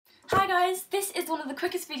Hi guys, this is one of the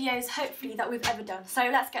quickest videos, hopefully, that we've ever done. So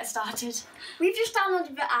let's get started. We've just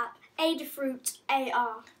downloaded the app, Adafruit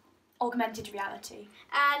AR. Augmented reality.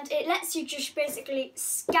 And it lets you just basically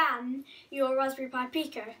scan your Raspberry Pi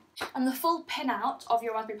Pico. And the full pinout of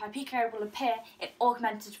your Raspberry Pi Pico will appear in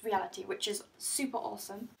augmented reality, which is super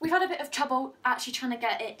awesome. We've had a bit of trouble actually trying to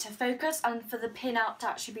get it to focus and for the pinout to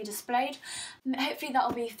actually be displayed. Hopefully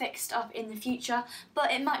that'll be fixed up in the future,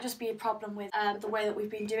 but it might just be a problem with the way that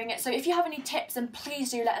we've been doing it. So if you have any tips, then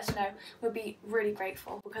please do let us know. We'll be really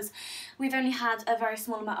grateful because we've only had a very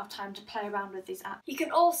small amount of time to play around with these apps. You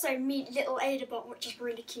can also meet little Adabot, which is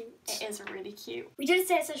really cute. It is really cute. We did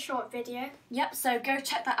say it's a short video. Yep, so go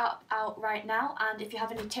check that out right now, and if you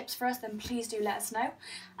have any tips for us, then please do let us know.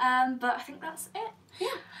 But I think that's it. Yeah.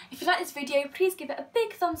 If you like this video, please give it a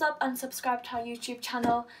big thumbs up and subscribe to our YouTube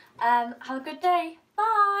channel. Have a good day.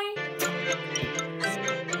 Bye!